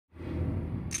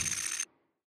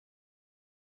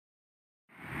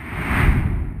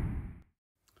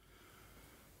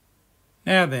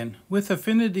Now then, with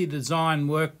Affinity Design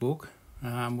Workbook,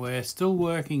 we're still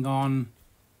working on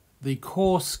the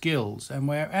core skills, and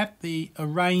we're at the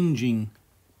arranging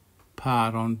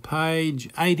part on page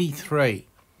 83.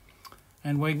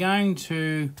 And we're going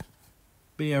to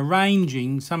be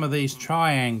arranging some of these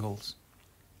triangles.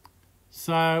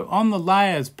 So on the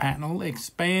Layers panel,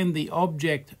 expand the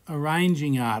Object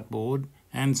Arranging Artboard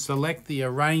and select the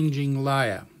Arranging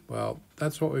layer. Well,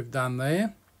 that's what we've done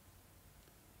there.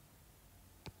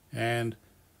 And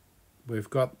we've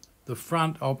got the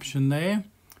front option there.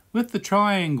 With the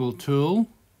triangle tool,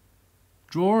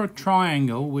 draw a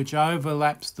triangle which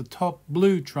overlaps the top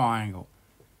blue triangle.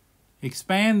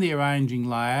 Expand the arranging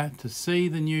layer to see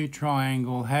the new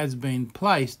triangle has been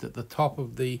placed at the top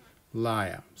of the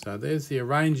layer. So there's the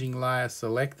arranging layer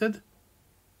selected.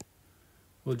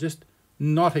 We'll just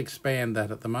not expand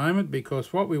that at the moment,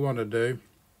 because what we want to do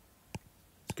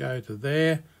is go to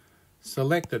there,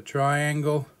 select a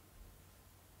triangle,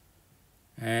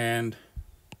 and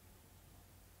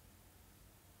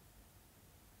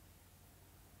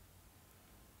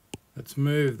let's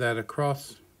move that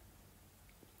across.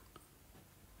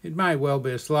 It may well be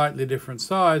a slightly different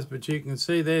size, but you can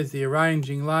see there's the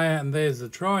arranging layer and there's the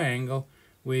triangle.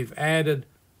 We've added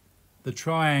the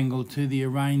triangle to the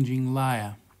arranging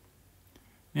layer.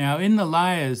 Now in the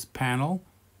Layers panel,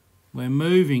 we're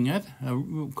moving it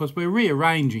because we're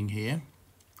rearranging here.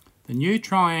 The new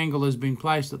triangle has been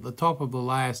placed at the top of the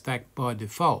layer stack by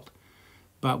default.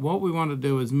 But what we want to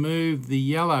do is move the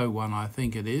yellow one, I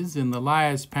think it is, in the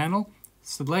Layers panel.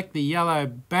 Select the yellow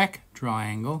back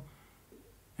triangle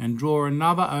and draw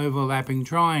another overlapping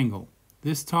triangle.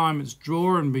 This time it's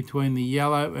drawn between the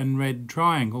yellow and red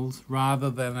triangles rather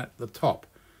than at the top.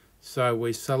 So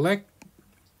we select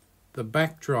the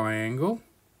back triangle,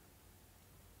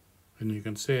 and you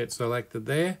can see it selected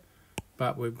there,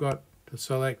 but we've got to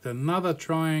select another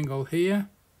triangle here.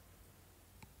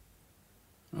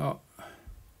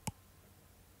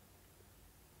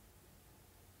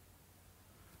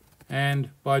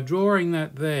 And by drawing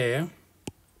that there,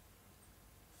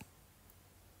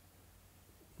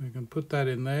 we can put that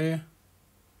in there.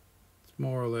 It's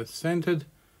more or less centered,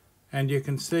 and you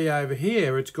can see over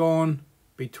here it's gone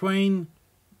between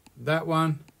that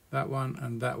one,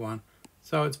 and that one.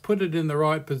 So it's put it in the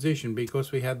right position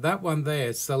because we had that one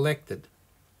there selected.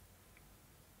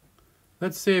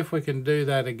 Let's see if we can do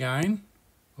that again.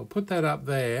 I'll put that up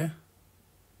there.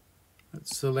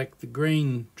 Let's select the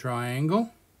green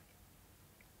triangle.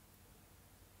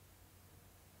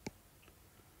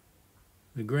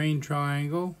 The green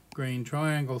triangle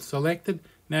selected.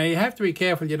 Now you have to be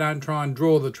careful you don't try and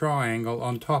draw the triangle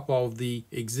on top of the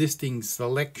existing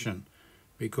selection,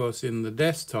 because in the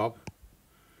desktop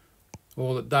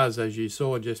all it does, as you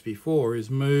saw just before, is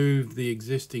move the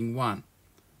existing one.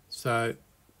 So,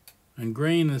 and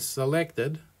green is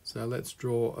selected, so let's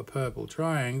draw a purple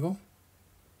triangle.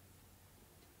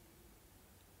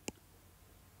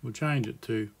 We'll change it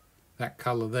to that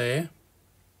colour there.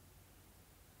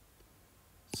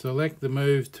 Select the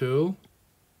Move tool.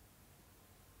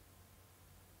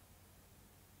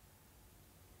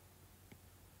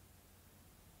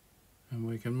 And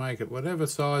we can make it whatever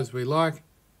size we like.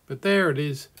 But there it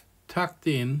is, tucked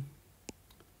in.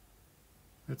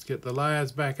 Let's get the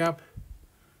layers back up.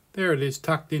 There it is,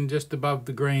 tucked in just above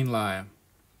the green layer.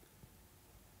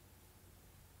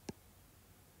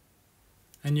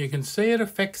 And you can see it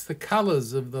affects the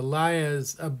colours of the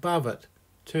layers above it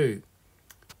too,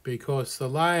 because the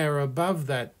layer above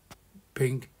that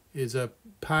pink is a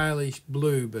palish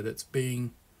blue, but it's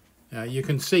being, you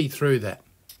can see through that.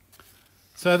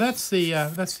 So that's the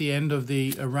end of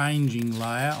the arranging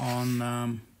layer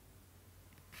on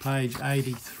page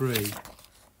 83.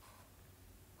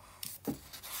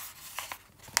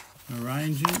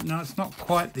 Arranging, no, it's not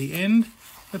quite the end.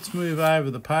 Let's move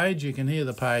over the page. You can hear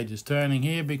the page is turning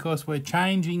here because we're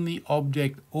changing the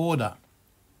object order.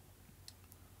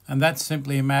 And that's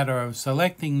simply a matter of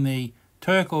selecting the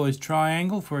turquoise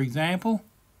triangle, for example.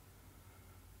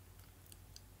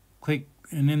 Click,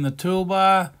 and in the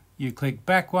toolbar, you click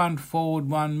back one, forward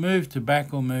one, move to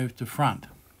back or move to front.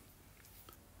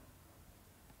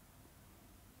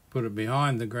 Put it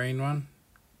behind the green one.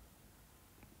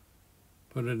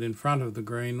 Put it in front of the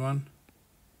green one.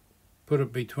 Put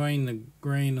it between the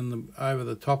green and over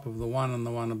the top of the one and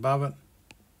the one above it.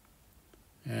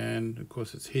 And of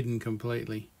course it's hidden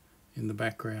completely in the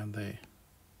background there.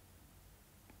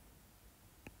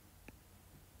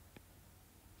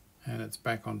 And it's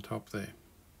back on top there.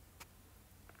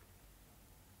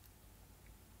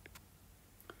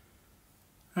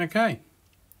 Okay,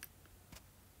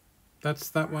 that's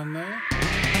that one there.